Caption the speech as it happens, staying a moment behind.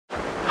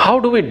How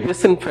do we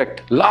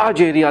disinfect large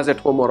areas at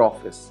home or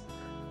office?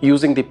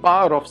 Using the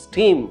power of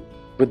steam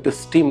with the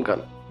steam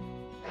gun.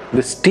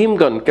 The steam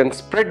gun can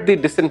spread the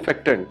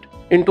disinfectant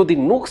into the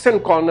nooks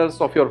and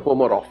corners of your home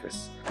or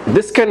office.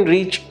 This can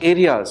reach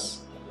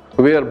areas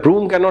where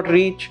broom cannot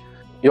reach,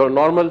 your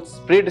normal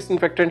spray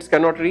disinfectants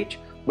cannot reach,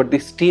 but the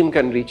steam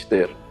can reach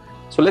there.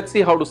 So let's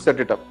see how to set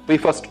it up. We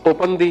first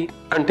open the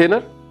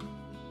container.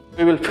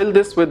 We will fill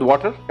this with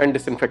water and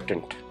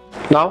disinfectant.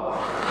 Now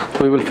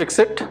we will fix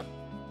it.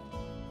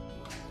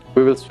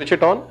 We will switch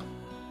it on,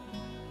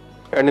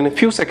 and in a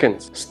few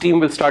seconds steam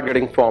will start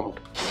getting formed.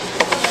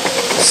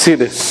 See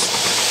this,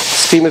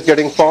 steam is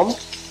getting formed.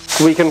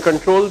 We can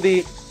control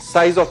the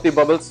size of the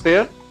bubbles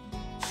here.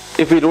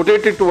 If we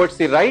rotate it towards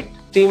the right,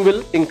 steam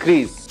will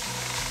increase.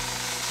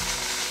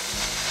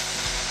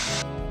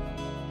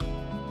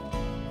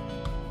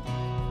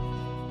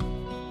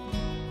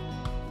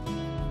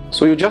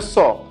 So you just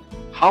saw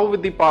how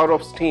with the power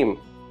of steam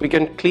we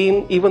can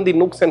clean even the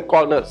nooks and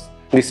corners.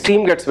 The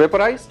steam gets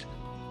vaporized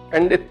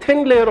and a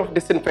thin layer of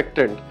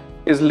disinfectant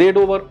is laid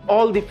over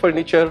all the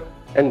furniture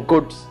and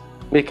goods,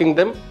 making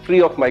them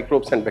free of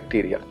microbes and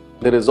bacteria.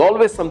 There is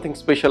always something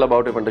special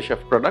about a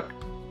Wonderchef product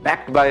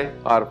backed by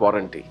our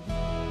warranty.